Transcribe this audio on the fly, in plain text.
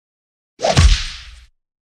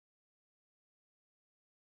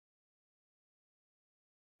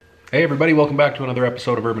Hey everybody, welcome back to another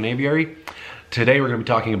episode of Urban Aviary. Today we're going to be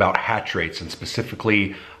talking about hatch rates and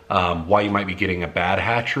specifically why you might be getting a bad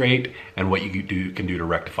hatch rate and what you can do to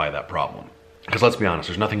rectify that problem. Because let's be honest,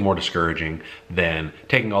 there's nothing more discouraging than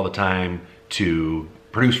taking all the time to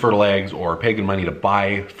produce fertile eggs or pay good money to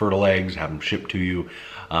buy fertile eggs, have them shipped to you,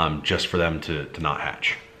 just for them to not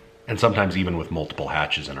hatch. And sometimes even with multiple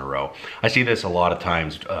hatches in a row. I see this a lot of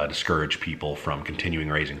times discourage people from continuing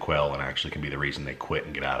raising quail, and actually can be the reason they quit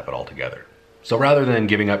and get out of it altogether. So rather than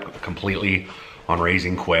giving up completely on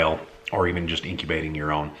raising quail or even just incubating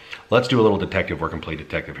your own, let's do a little detective work and play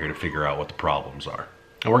detective here to figure out what the problems are.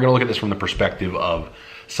 And we're gonna look at this from the perspective of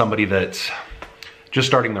somebody that's just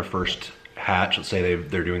starting their first hatch. Let's say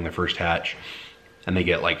they're doing their first hatch and they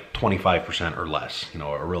get like 25% or less, you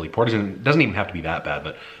know, a really poor, it doesn't even have to be that bad,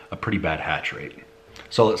 but a pretty bad hatch rate.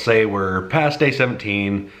 So let's say we're past day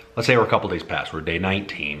 17, let's say we're a couple days past, we're day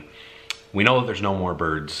 19. We know that there's no more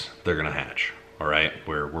birds they're gonna hatch, all right?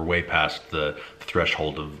 We're way past the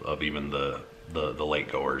threshold of even the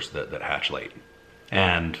late goers that hatch late.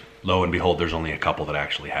 And lo and behold, there's only a couple that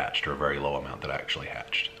actually hatched, or a very low amount that actually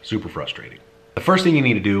hatched. Super frustrating. The first thing you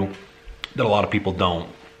need to do that a lot of people don't,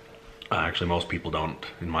 actually most people don't,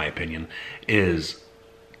 in my opinion, is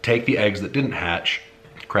take the eggs that didn't hatch,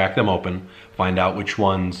 crack them open, find out which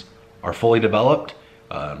ones are fully developed,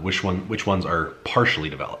 which ones are partially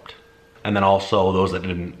developed. And then also those that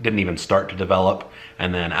didn't even start to develop,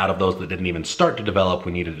 and then out of those that didn't even start to develop,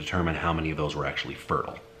 we need to determine how many of those were actually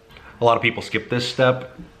fertile. A lot of people skip this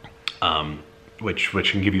step, which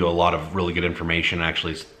can give you a lot of really good information.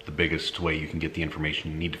 Actually, it's the biggest way you can get the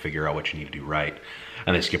information. You need to figure out what you need to do right.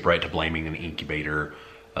 And they skip right to blaming an incubator,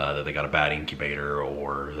 that they got a bad incubator,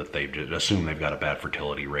 or that they just assume they've got a bad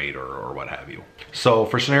fertility rate, or what have you. So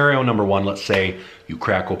for scenario number one, let's say you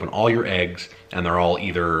crack open all your eggs and they're all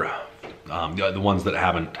either, the ones that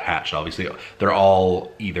haven't hatched, obviously, they're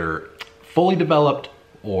all either fully developed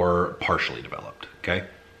or partially developed, okay?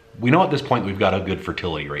 We know at this point we've got a good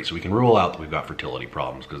fertility rate, so we can rule out that we've got fertility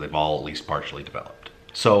problems because they've all at least partially developed.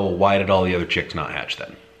 So why did all the other chicks not hatch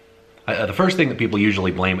then? The first thing that people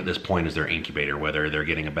usually blame at this point is their incubator, whether they're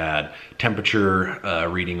getting a bad temperature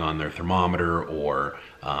reading on their thermometer, or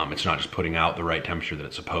it's not just putting out the right temperature that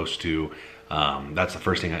it's supposed to. That's the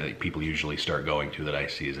first thing I think people usually start going to, that I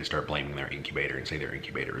see, is they start blaming their incubator and say their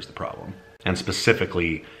incubator is the problem. And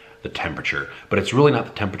specifically the temperature. But it's really not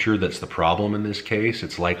the temperature that's the problem in this case.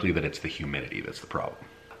 It's likely that it's the humidity that's the problem.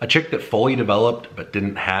 A chick that fully developed but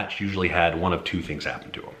didn't hatch usually had one of two things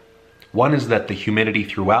happen to them. One is that the humidity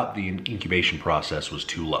throughout the incubation process was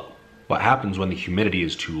too low. What happens when the humidity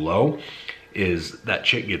is too low is that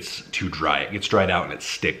chick gets too dry. It gets dried out and it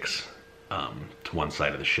sticks to one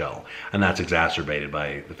side of the shell. And that's exacerbated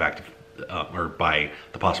by the fact of, or by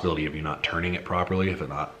the possibility of you not turning it properly, if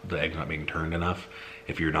the egg's not being turned enough.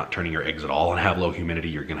 If you're not turning your eggs at all and have low humidity,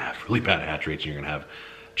 you're gonna have really bad hatch rates, and you're gonna have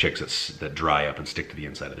chicks that dry up and stick to the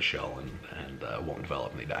inside of the shell and won't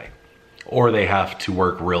develop and they die. Or they have to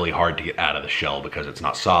work really hard to get out of the shell because it's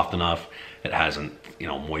not soft enough, it hasn't, you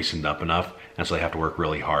know, moistened up enough, and so they have to work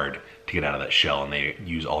really hard to get out of that shell, and they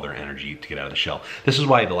use all their energy to get out of the shell. This is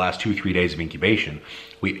why the last 2-3 days of incubation,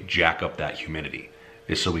 we jack up that humidity,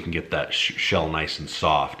 is so we can get that shell nice and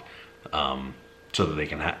soft, so that they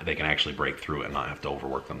can actually break through it and not have to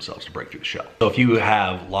overwork themselves to break through the shell. So if you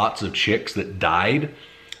have lots of chicks that died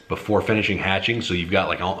before finishing hatching, so you've got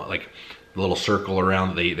like a little circle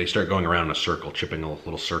around, they start going around in a circle, chipping a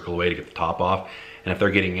little circle away to get the top off. And if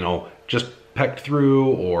they're getting, you know, just pecked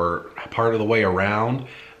through or part of the way around,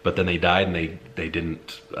 but then they died and they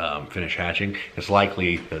didn't finish hatching, it's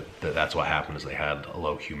likely that's what happened, is they had a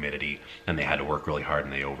low humidity and they had to work really hard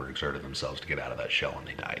and they overexerted themselves to get out of that shell and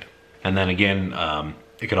they died. And then again,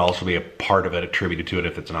 it could also be a part of it attributed to it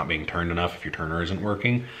if it's not being turned enough, if your turner isn't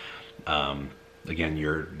working. Again,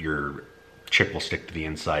 your chick will stick to the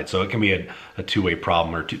inside. So it can be a two-way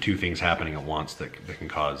problem, or two things happening at once that can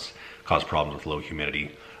cause problems with low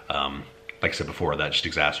humidity. Like I said before, that just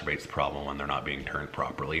exacerbates the problem when they're not being turned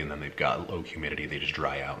properly, and then they've got low humidity, they just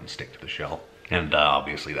dry out and stick to the shell. And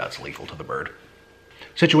obviously that's lethal to the bird.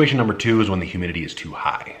 Situation number two is when the humidity is too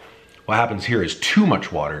high. What happens here is too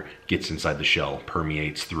much water gets inside the shell,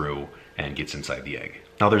 permeates through, and gets inside the egg.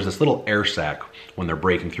 Now there's this little air sac when they're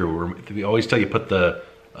breaking through. We always tell you put the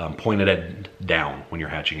pointed end down when you're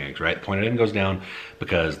hatching eggs, right? The pointed end goes down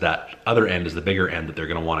because that other end is the bigger end that they're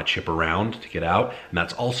gonna wanna chip around to get out. And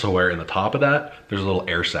that's also where in the top of that, there's a little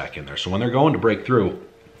air sac in there. So when they're going to break through,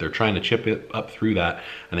 they're trying to chip it up through that,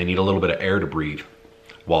 and they need a little bit of air to breathe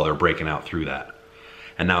while they're breaking out through that.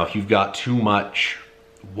 And now if you've got too much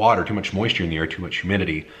water, too much moisture in the air, too much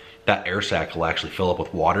humidity, that air sac will actually fill up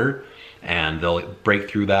with water, and they'll break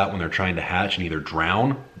through that when they're trying to hatch and either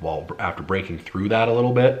drown after breaking through that a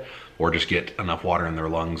little bit, or just get enough water in their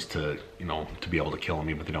lungs to, to be able to kill them.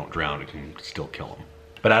 Even if they don't drown, it can still kill them.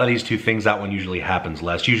 But out of these two things, that one usually happens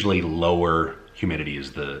less. Usually lower humidity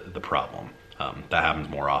is the problem. That happens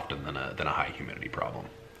more often than a high humidity problem.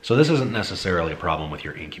 So this isn't necessarily a problem with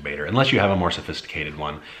your incubator, unless you have a more sophisticated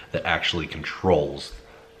one that actually controls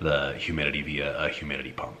the humidity via a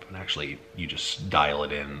humidity pump. And actually, you just dial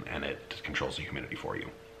it in and it controls the humidity for you.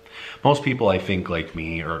 Most people, I think, like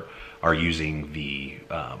me, are using the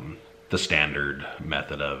standard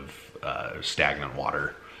method of stagnant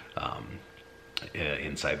water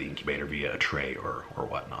inside the incubator via a tray or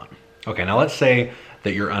whatnot. Okay, now let's say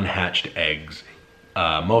that your unhatched eggs,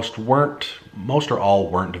 most or all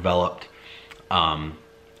weren't developed, and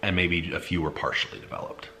maybe a few were partially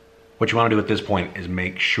developed. What you want to do at this point is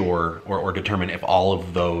make sure or determine if all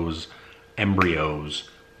of those embryos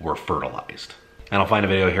were fertilized. And I'll find a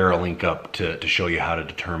video here, I'll link up to show you how to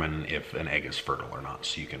determine if an egg is fertile or not,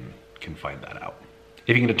 so you can find that out.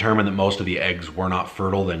 If you can determine that most of the eggs were not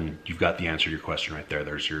fertile, then you've got the answer to your question right there.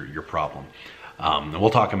 There's your problem. And we'll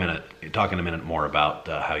talk in a minute more about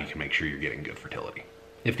how you can make sure you're getting good fertility.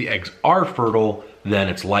 If the eggs are fertile, then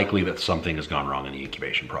it's likely that something has gone wrong in the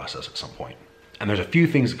incubation process at some point. And there's a few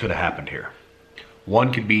things that could have happened here.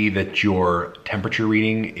 One could be that your temperature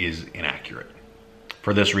reading is inaccurate.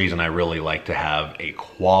 For this reason, I really like to have a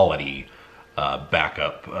quality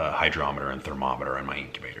backup hydrometer and thermometer in my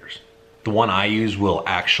incubators. The one I use will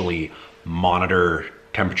actually monitor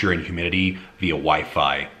temperature and humidity via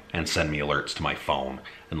Wi-Fi and send me alerts to my phone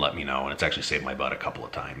and let me know. And it's actually saved my butt a couple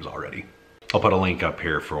of times already. I'll put a link up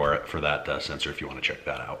here for that sensor if you want to check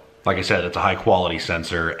that out. Like I said, it's a high quality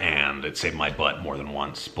sensor and it saved my butt more than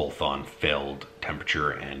once, both on failed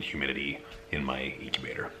temperature and humidity in my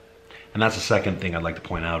incubator. And that's the second thing I'd like to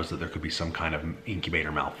point out, is that there could be some kind of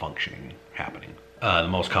incubator malfunctioning happening. The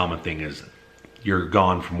most common thing is you're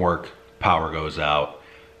gone from work, power goes out,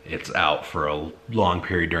 it's out for a long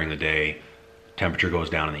period during the day, temperature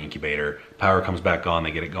goes down in the incubator, power comes back on,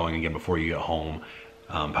 they get it going again before you get home,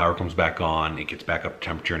 power comes back on, it gets back up to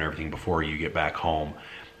temperature and everything before you get back home,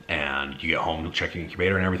 and you get home to check your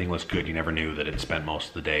incubator and everything looks good. You never knew that it spent most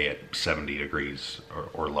of the day at 70 degrees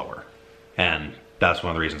or lower. And that's one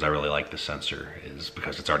of the reasons I really like this sensor, is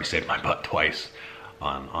because it's already saved my butt twice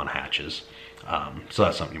on hatches. So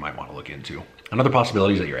that's something you might want to look into. Another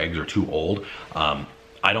possibility is that your eggs are too old.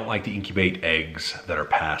 I don't like to incubate eggs that are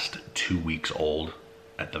past 2 weeks old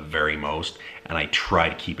at the very most, and I try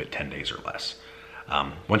to keep it 10 days or less.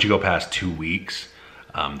 Once you go past 2 weeks,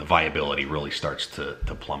 the viability really starts to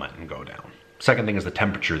plummet and go down. Second thing is the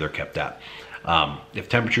temperature they're kept at. If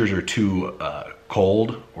temperatures are too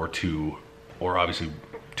cold or obviously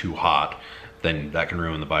too hot, then that can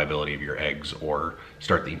ruin the viability of your eggs or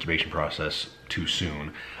start the incubation process too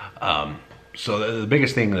soon. So the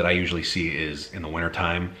biggest thing that I usually see is in the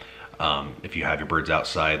wintertime, if you have your birds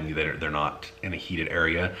outside and they're not in a heated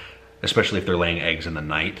area, especially if they're laying eggs in the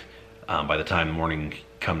night, by the time the morning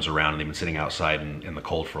comes around and they've been sitting outside in the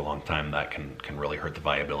cold for a long time, that can really hurt the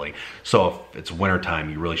viability. So if it's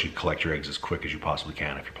wintertime, you really should collect your eggs as quick as you possibly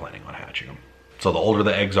can if you're planning on hatching them. So the older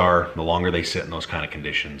the eggs are, the longer they sit in those kind of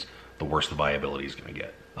conditions, the worse the viability is going to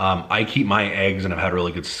get. I keep my eggs, and I've had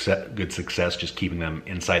really good success just keeping them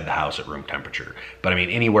inside the house at room temperature. But I mean,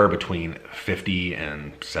 anywhere between 50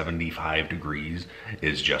 and 75 degrees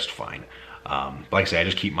is just fine. Like I say, I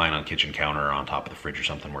just keep mine on kitchen counter or on top of the fridge or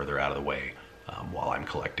something where they're out of the way while I'm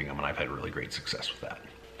collecting them, and I've had really great success with that.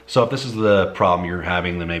 So if this is the problem you're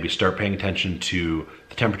having, then maybe start paying attention to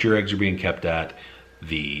the temperature eggs are being kept at,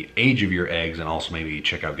 the age of your eggs, and also maybe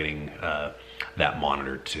check out getting that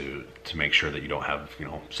monitored to make sure that you don't have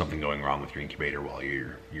something going wrong with your incubator while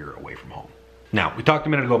you're away from home. Now, we talked a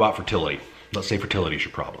minute ago about fertility. Let's say fertility is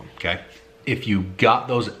your problem, okay? If you got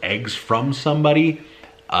those eggs from somebody,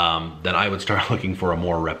 then I would start looking for a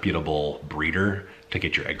more reputable breeder to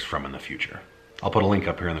get your eggs from in the future. I'll put a link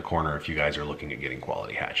up here in the corner if you guys are looking at getting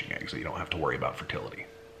quality hatching eggs so you don't have to worry about fertility.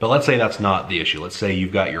 But let's say that's not the issue. Let's say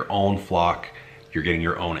you've got your own flock, you're getting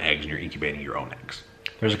your own eggs, and you're incubating your own eggs.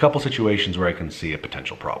 There's a couple situations where I can see a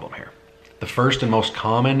potential problem here. The first and most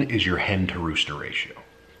common is your hen to rooster ratio.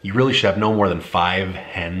 You really should have no more than 5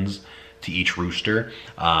 hens to each rooster,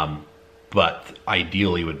 but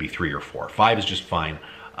ideally it would be 3 or 4. 5 is just fine,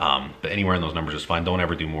 but anywhere in those numbers is fine. Don't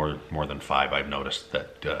ever do more than 5. I've noticed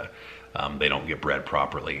that they don't get bred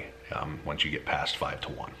properly once you get past 5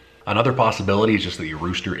 to 1. Another possibility is just that your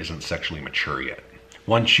rooster isn't sexually mature yet.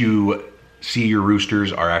 Once you see your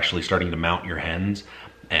roosters are actually starting to mount your hens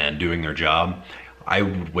and doing their job, I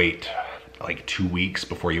would wait like 2 weeks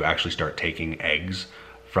before you actually start taking eggs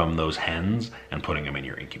from those hens and putting them in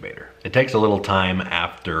your incubator. It takes a little time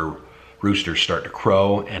after roosters start to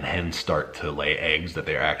crow and hens start to lay eggs that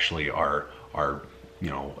they actually are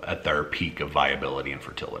at their peak of viability and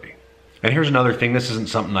fertility. And here's another thing, this isn't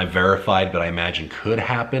something I verified, but I imagine could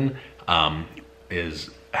happen, is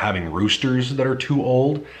having roosters that are too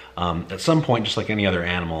old. At some point, just like any other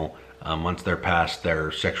animal, once they're past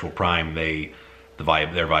their sexual prime, their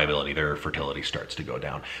viability, their fertility starts to go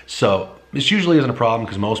down. So this usually isn't a problem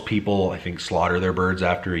because most people, I think, slaughter their birds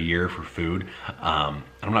after a year for food. I'm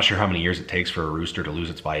not sure how many years it takes for a rooster to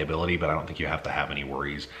lose its viability, but I don't think you have to have any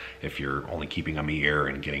worries if you're only keeping them a year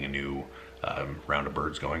and getting a new round of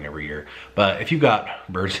birds going every year. But if you've got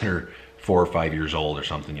birds that are 4 or 5 years old or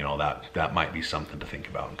something, that might be something to think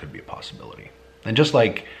about and could be a possibility. And just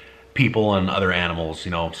like people and other animals,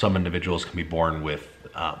 some individuals can be born with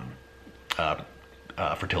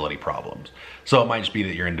fertility problems. So it might just be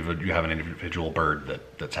that you have an individual bird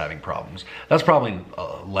that's having problems. That's probably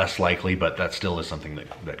less likely, but that still is something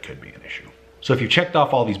that could be an issue. So if you've checked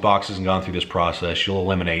off all these boxes and gone through this process, you'll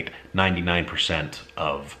eliminate 99%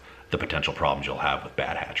 of the potential problems you'll have with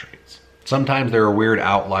bad hatch rates. Sometimes there are weird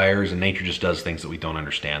outliers and nature just does things that we don't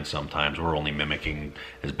understand sometimes. We're only mimicking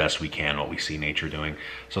as best we can what we see nature doing.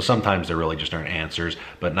 So sometimes there really just aren't answers,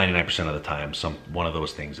 but 99% of the time, one of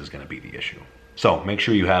those things is going to be the issue. So make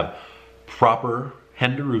sure you have proper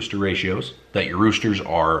hen to rooster ratios, that your roosters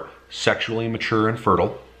are sexually mature and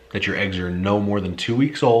fertile, that your eggs are no more than 2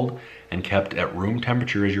 weeks old and kept at room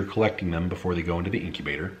temperature as you're collecting them before they go into the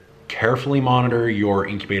incubator. Carefully monitor your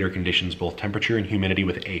incubator conditions, both temperature and humidity,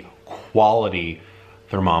 with a quality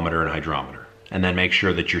thermometer and hydrometer. And then make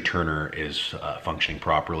sure that your turner is functioning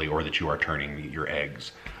properly, or that you are turning your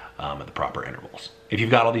eggs at the proper intervals. If you've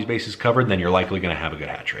got all these bases covered, then you're likely going to have a good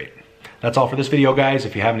hatch rate. That's all for this video, guys.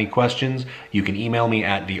 If you have any questions, you can email me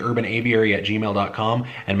at theurbanaviary@gmail.com,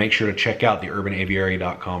 and make sure to check out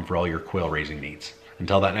theurbanaviary.com for all your quail raising needs.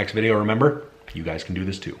 Until that next video, remember, you guys can do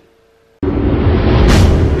this too.